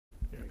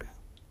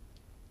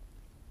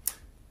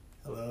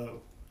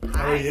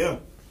are you?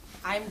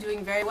 I'm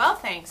doing very well,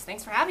 thanks.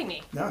 Thanks for having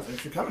me. No,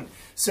 thanks for coming.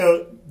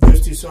 So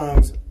those two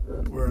songs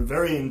were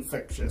very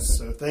infectious,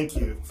 so thank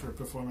you for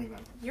performing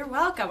them. You're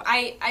welcome.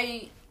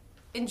 I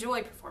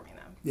enjoy performing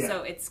them, yeah.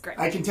 So it's great.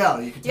 I can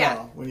tell. You can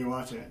tell when you're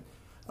watching it.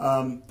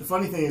 The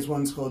funny thing is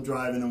one's called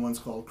Driving and one's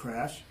called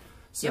Crash.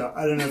 So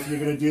I don't know if you're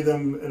going to do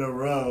them in a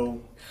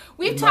row.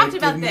 We've talked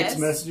about this. Mixed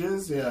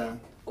messages, yeah.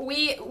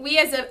 We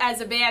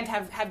as a band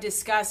have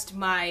discussed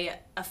my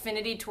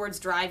affinity towards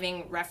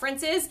driving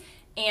references,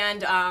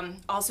 and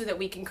also that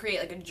we can create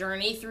like a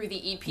journey through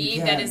the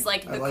EP that is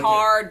like the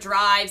car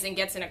drives and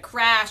gets in a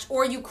crash,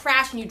 or you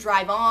crash and you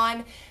drive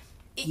on.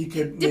 You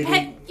could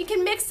you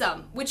can mix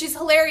them, which is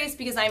hilarious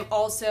because I'm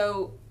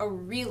also a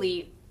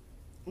really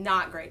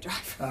not great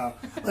driver.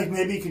 Like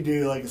maybe you could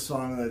do like a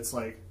song that's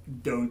like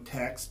 "Don't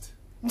Text."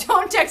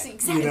 Don't text,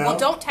 exactly. You know? Well,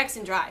 don't text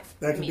and drive.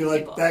 That could be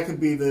like people. That could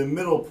be the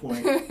middle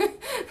point.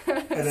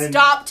 And then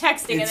stop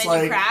texting and then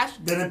like, you crash.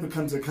 Then it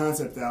becomes a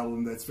concept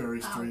album that's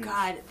very strange. Oh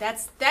God,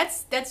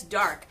 that's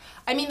dark.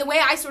 I mean, the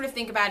way I sort of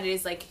think about it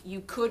is like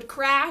you could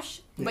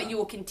crash, but you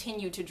will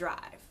continue to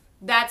drive.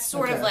 That's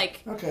sort of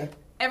like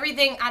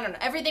everything. I don't know.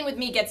 Everything with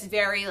me gets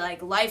very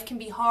like life can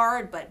be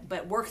hard,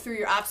 but work through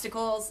your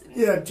obstacles.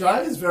 Yeah,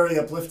 drive is very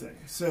uplifting.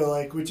 So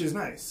like, which is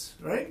nice,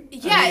 right?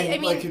 Yeah, I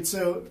mean like it's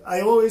so.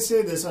 I always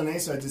say this on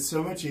A-sides. It's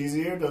so much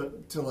easier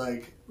to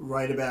like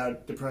write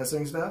about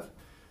depressing stuff,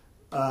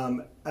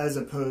 as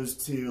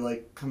opposed to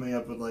like coming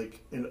up with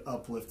like an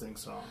uplifting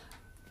song.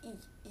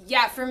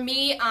 Yeah, for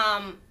me,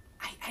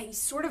 I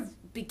sort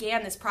of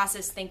began this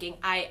process thinking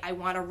I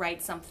want to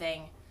write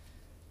something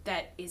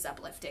that is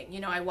uplifting. You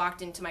know, I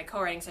walked into my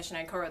co-writing session.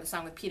 I co-wrote the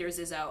song with Peter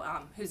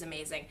Zizzo, who's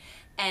amazing.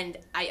 And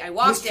I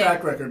walked in. His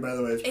track record, by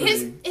the way, is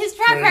pretty his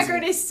track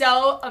record is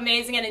so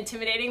amazing and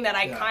intimidating that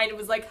I kind of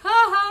was like, ha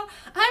ha,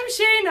 I'm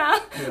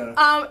Shayna.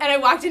 Yeah. And I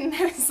walked in and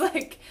I was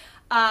like,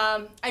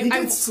 he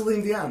did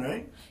Celine Dion,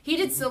 right? He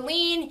did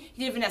Celine.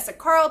 He did Vanessa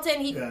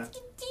Carlton.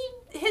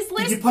 His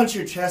list. Did you punch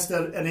your chest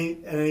at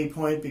any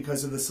point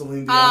because of the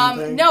Celine Dion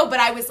thing? No, but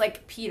I was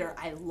like, Peter,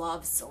 I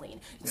love Celine.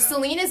 Yeah.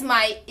 Celine is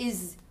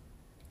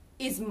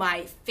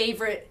my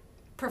favorite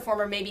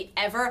performer maybe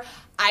ever.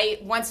 I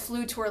once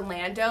flew to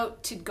Orlando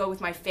to go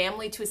with my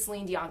family to a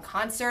Celine Dion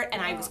concert,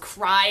 and I was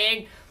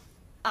crying.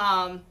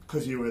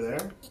 Because you were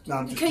there? No,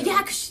 I'm just kidding.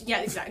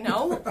 Yeah, exactly.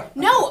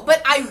 No,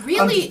 but I really...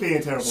 I'm just being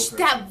a terrible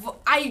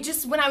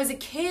person. When I was a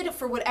kid,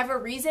 for whatever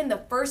reason,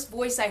 the first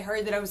voice I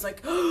heard that I was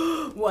like,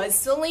 was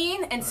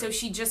Celine, and so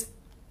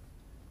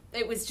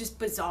it was just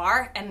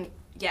bizarre, and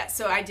yeah,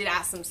 so I did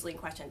ask some Celine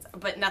questions,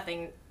 but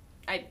nothing,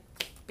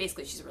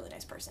 basically she's a really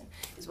nice person,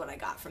 is what I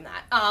got from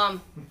that.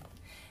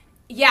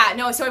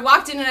 So I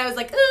walked in and I was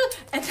like, ugh,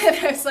 and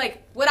then I was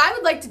like, what I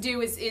would like to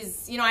do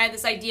is you know, I had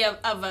this idea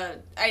of I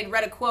had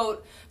read a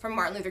quote from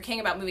Martin Luther King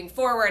about moving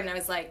forward, and I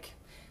was like,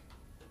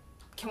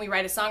 can we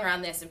write a song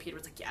around this? And Peter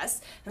was like, yes.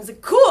 And I was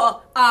like,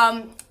 cool.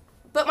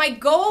 But my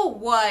goal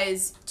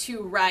was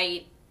to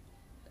write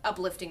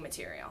uplifting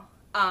material.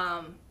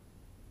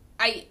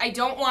 I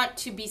don't want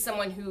to be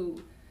someone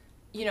who,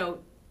 you know,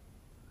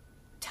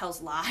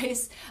 tells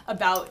lies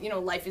about, you know,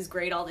 life is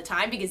great all the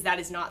time, because that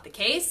is not the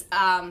case.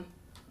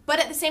 But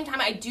at the same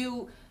time,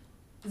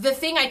 the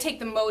thing I take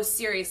the most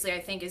seriously, I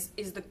think, is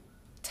the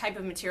type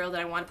of material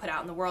that I want to put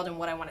out in the world and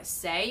what I want to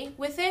say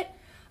with it.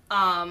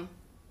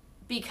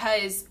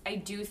 Because I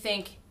do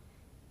think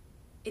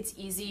it's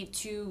easy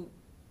to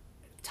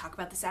talk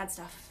about the sad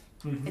stuff.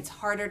 Mm-hmm. It's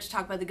harder to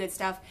talk about the good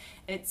stuff.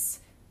 And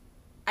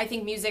I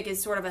think music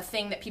is sort of a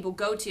thing that people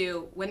go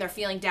to when they're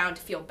feeling down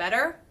to feel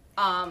better.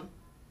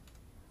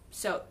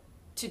 So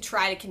to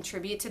try to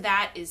contribute to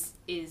that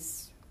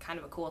is kind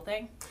of a cool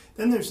thing.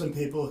 Then there's some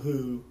people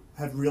who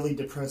have really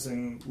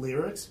depressing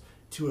lyrics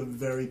to a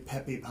very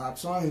peppy pop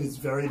song, and it's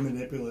very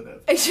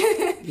manipulative.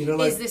 You know,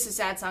 like, is this a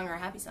sad song or a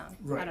happy song?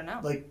 Right. I don't know.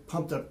 Like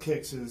Pumped Up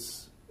Kicks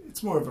it's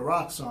more of a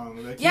rock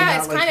song that came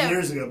out like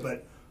years ago,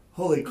 but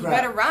holy crap. You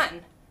better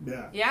run.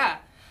 Yeah. Yeah.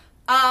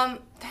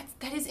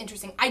 That is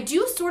interesting. I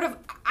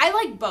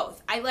like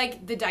both. I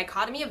like the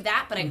dichotomy of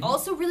that, but I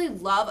also really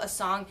love a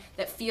song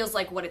that feels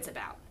like what it's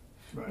about.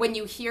 Right. When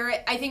you hear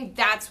it, I think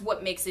that's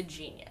what makes it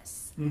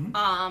genius.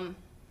 Mm-hmm.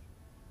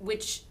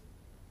 Which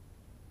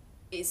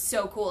is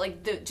so cool.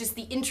 Like just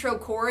the intro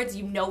chords,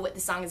 you know what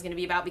the song is going to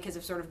be about because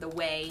of sort of the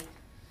way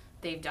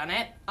they've done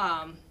it.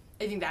 I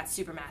think that's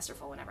super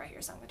masterful whenever I hear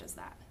a song that does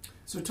that.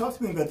 So talk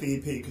to me about the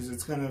EP, because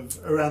it's kind of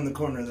around the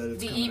corner that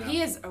it's coming out. The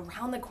EP is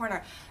around the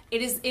corner.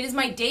 It is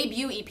my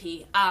debut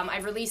EP.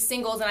 I've released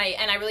singles and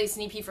I released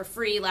an EP for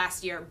free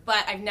last year,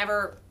 but I've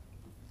never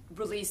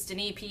released an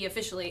EP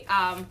officially.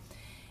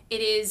 It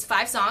is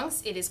 5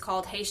 songs. It is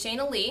called Hey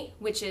Shayna Leigh,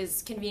 which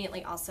is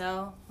conveniently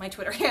also my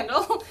Twitter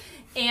handle,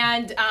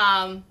 and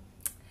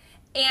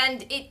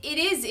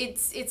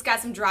it's got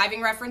some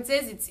driving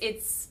references.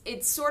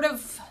 It's sort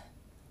of,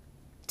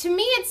 to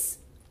me, it's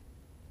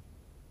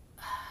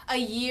a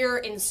year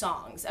in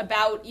songs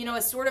about, you know,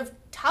 a sort of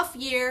tough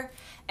year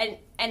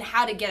and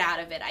how to get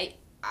out of it.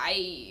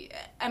 I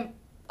am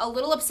a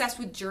little obsessed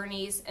with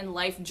journeys and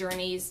life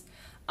journeys.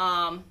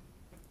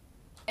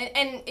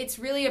 and it's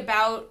really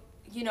about,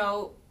 you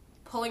know,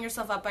 pulling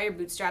yourself up by your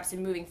bootstraps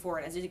and moving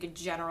forward as like a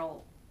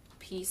general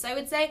piece, I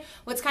would say.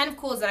 What's kind of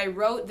cool is that I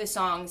wrote the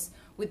songs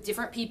with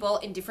different people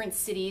in different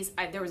cities.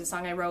 There was a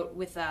song I wrote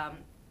with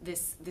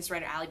this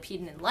writer, Ali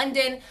Peden, in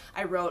London.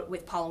 I wrote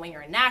with Paula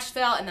Winger in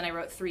Nashville, and then I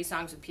wrote 3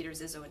 songs with Peter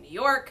Zizzo in New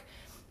York.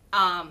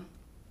 And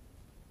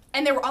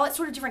they were all at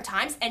sort of different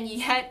times, and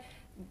yet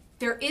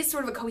there is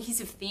sort of a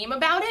cohesive theme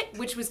about it,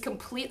 which was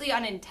completely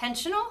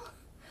unintentional.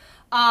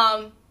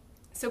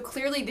 So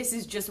clearly this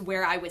is just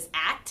where I was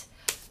at.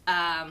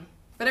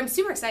 But I'm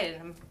super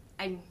excited.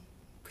 I'm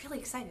really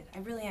excited. I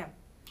really am.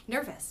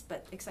 Nervous,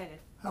 but excited.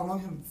 How long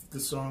have the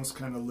songs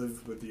kind of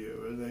lived with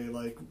you? Are they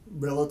like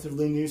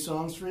relatively new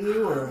songs for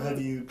you, or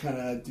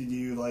did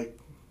you like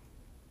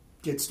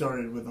get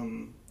started with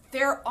them?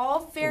 They're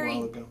all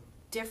very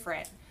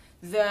different.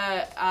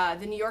 The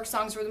New York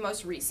songs were the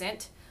most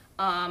recent.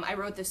 I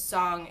wrote this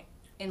song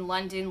in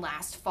London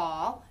last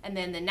fall, and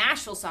then the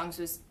Nashville song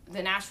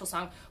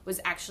was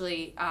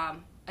actually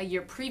a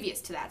year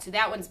previous to that. So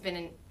that one's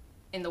been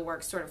in the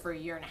works sort of for a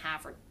year and a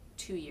half or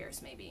 2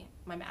 years maybe.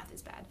 My math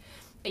is bad.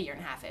 A year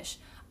and a half-ish.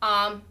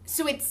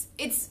 So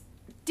it's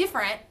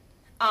different,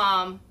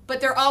 but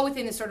they're all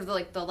within the sort of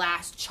like the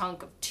last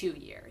chunk of 2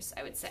 years,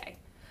 I would say.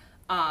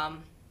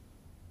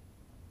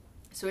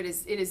 So it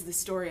is the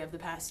story of the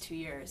past 2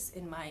 years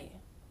in my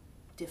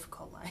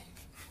difficult life.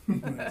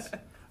 Nice.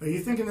 Are you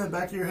thinking in the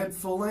back of your head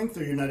full length,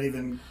 or you're not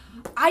even?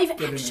 I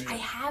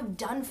have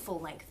done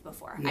full length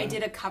before. Yeah. I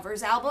did a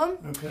covers album,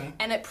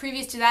 and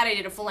previous to that, I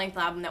did a full length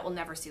album that will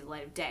never see the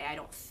light of day, I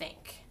don't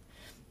think.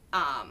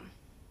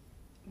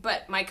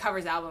 But my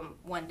covers album,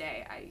 one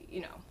day,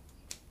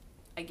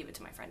 I give it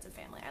to my friends and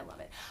family. I love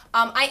it.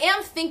 I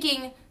am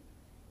thinking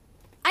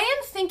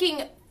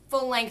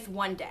full length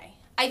one day.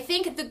 I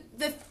think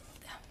the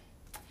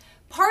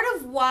part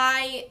of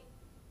why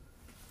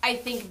I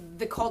think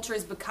the culture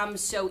has become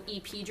so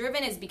EP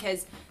driven is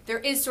because there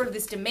is sort of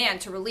this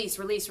demand to release.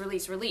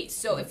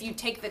 So if you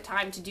take the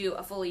time to do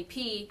a full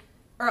EP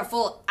or a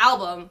full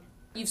album,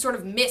 you've sort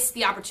of missed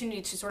the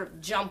opportunity to sort of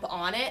jump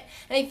on it.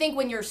 And I think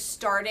when you're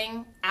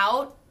starting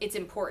out, it's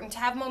important to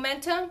have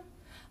momentum.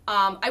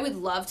 I would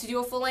love to do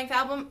a full-length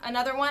album,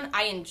 another one.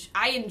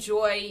 I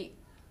enjoy,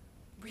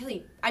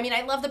 really, I mean,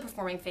 I love the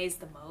performing phase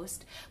the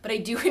most, but I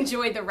do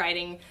enjoy the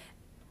writing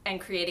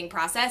and creating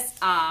process.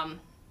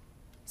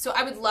 So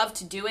I would love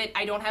to do it.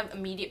 I don't have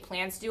immediate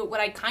plans to do it.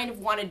 What I kind of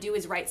want to do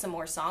is write some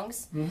more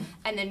songs,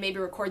 and then maybe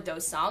record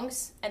those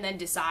songs, and then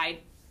decide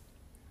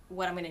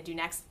what I'm going to do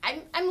next.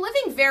 I'm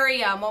living very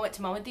moment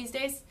to moment these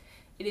days.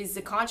 It is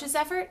a conscious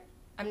effort.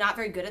 I'm not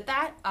very good at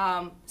that.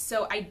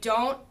 So I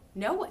don't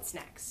know what's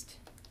next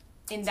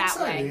in that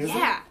way.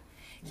 Yeah.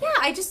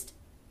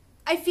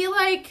 I feel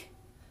like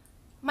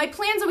my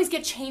plans always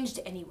get changed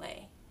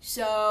anyway.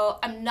 So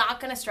I'm not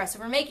going to stress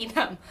over making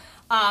them.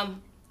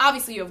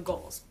 Obviously you have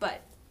goals,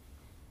 but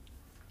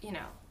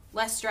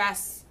less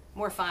stress,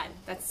 more fun.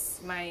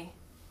 That's my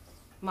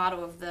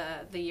motto of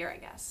the year, I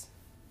guess.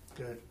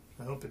 Good.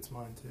 I hope it's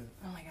mine, too.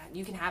 Oh, my God.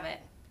 You can have it.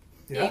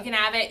 Yeah? You can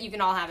have it. You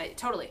can all have it.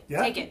 Totally.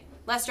 Yeah? Take it.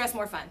 Less stress,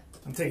 more fun.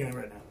 I'm taking it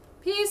right now.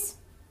 Peace.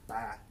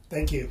 Bye.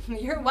 Thank you.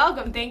 You're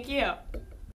welcome. Thank you.